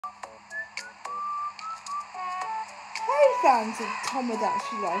Hey fans of Tom and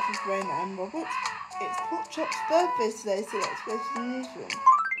Actually Life with Raina and Robert, it's Pork Chop's birthday today, so let's go to the newsroom.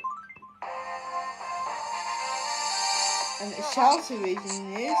 And it's Shouta reading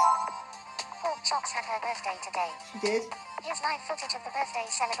the news. Pork Chops had her birthday today. She did. Here's live footage of the birthday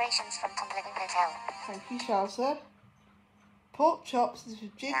celebrations from Tombliboo Hotel. Thank you, Shouta. Pork Chops is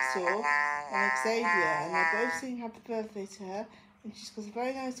with Jigsaw and Xavier, and they're both saying happy birthday to her. And she's got a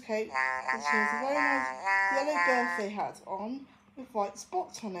very nice cake, and she has a very nice yellow birthday hat on with white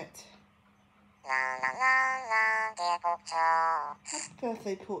spots on it. Dear Pork Chops. Happy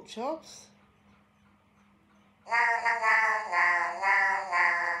birthday, Pork Chops.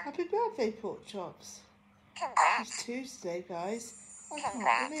 Happy birthday, Pork Chops. Congrats. She's 2 today, guys. I can't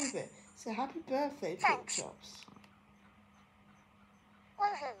Congrats. believe it. So happy birthday, Pork Chops.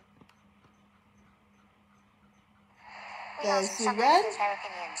 Woohoo. We There's asked Xue some Ren. listeners their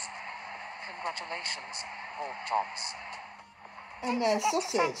opinions. Congratulations, Pork Chops. And Don't there's forget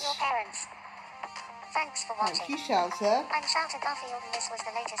to thank Sausage. your parents. Thanks for watching. Thank you, Shouta. I'm Shouta Garfield, and this was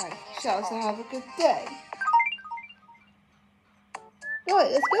the latest Thank news you, Shouta. report. Have a good day.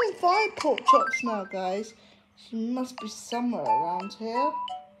 Right, let's go and find Pork Chops now, guys. She must be somewhere around here.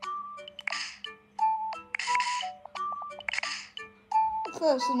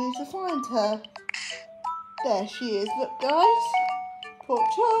 First, I need to find her. There she is. Look, guys. Pork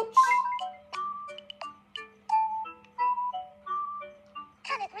Chops.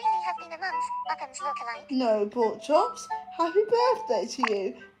 Can it really have been a month? Uckham's look-alike. No, Pork Chops. Happy birthday to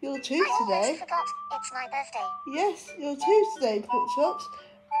you. You're 2 I today. almost forgot. It's my birthday. Yes, you're 2 today, Pork Chops.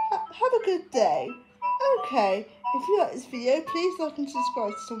 Have a good day. Okay, if you like this video, please like and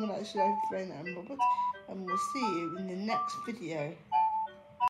subscribe to Someone Actually Like with Raina and Robert, and we'll see you in the next video.